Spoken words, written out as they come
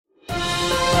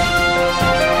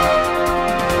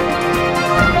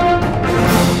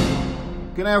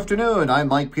Good afternoon. I'm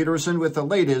Mike Peterson with the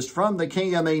latest from the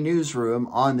KMA newsroom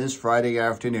on this Friday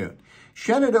afternoon.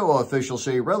 Shenandoah officials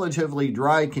say relatively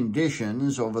dry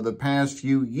conditions over the past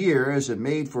few years have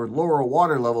made for lower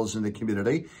water levels in the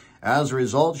community. As a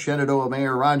result, Shenandoah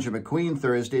Mayor Roger McQueen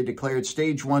Thursday declared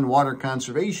Stage 1 water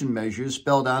conservation measures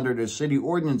spelled out under city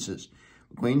ordinances.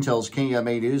 McQueen tells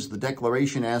KMA News the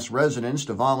declaration asks residents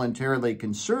to voluntarily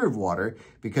conserve water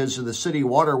because of the city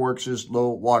waterworks' low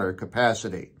water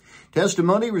capacity.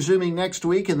 Testimony resuming next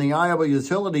week in the Iowa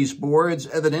Utilities Board's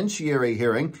evidentiary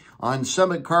hearing on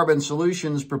Summit Carbon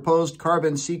Solutions' proposed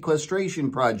carbon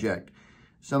sequestration project.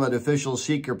 Summit officials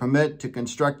seek a permit to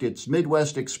construct its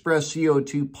Midwest Express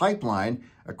CO2 pipeline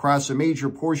across a major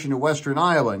portion of western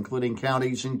Iowa, including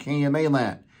counties in KMA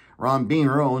land. Ron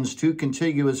Beamer owns two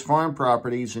contiguous farm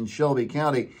properties in Shelby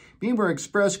County. Beamer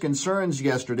expressed concerns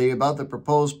yesterday about the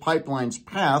proposed pipeline's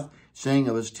path, saying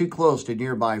it was too close to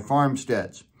nearby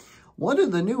farmsteads. One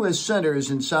of the newest centers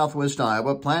in southwest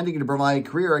Iowa, planning to provide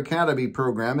career academy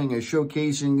programming, is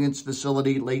showcasing its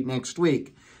facility late next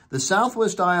week. The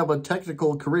Southwest Iowa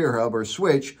Technical Career Hub, or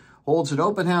SWITCH, holds an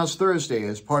open house Thursday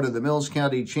as part of the Mills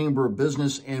County Chamber of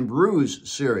Business and Brews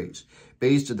series.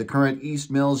 Based at the current East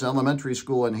Mills Elementary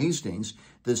School in Hastings,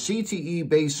 the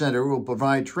CTE-based center will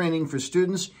provide training for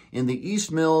students in the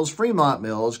East Mills, Fremont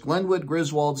Mills, Glenwood,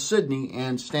 Griswold, Sidney,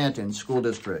 and Stanton school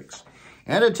districts.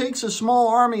 And it takes a small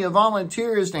army of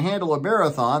volunteers to handle a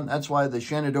marathon. That's why the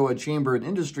Shenandoah Chamber and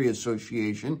Industry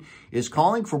Association is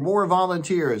calling for more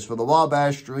volunteers for the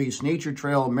Wabash Trace Nature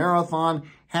Trail Marathon,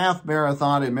 Half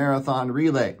Marathon, and Marathon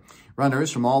Relay.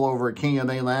 Runners from all over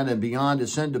KMA land and beyond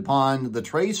descend upon the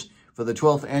trace for the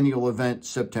 12th annual event,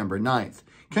 September 9th.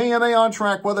 KMA on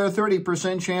track weather,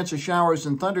 30% chance of showers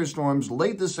and thunderstorms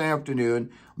late this afternoon,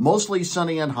 mostly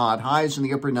sunny and hot, highs in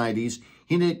the upper 90s,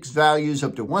 index values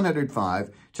up to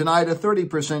 105. Tonight, a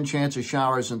 30% chance of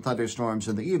showers and thunderstorms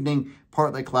in the evening,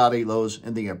 partly cloudy, lows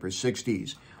in the upper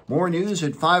 60s. More news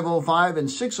at 5:05 and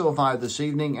 6:05 this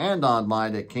evening and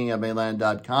online at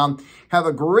KMAland.com. Have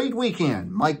a great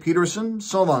weekend. Mike Peterson,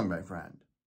 so long, my friend.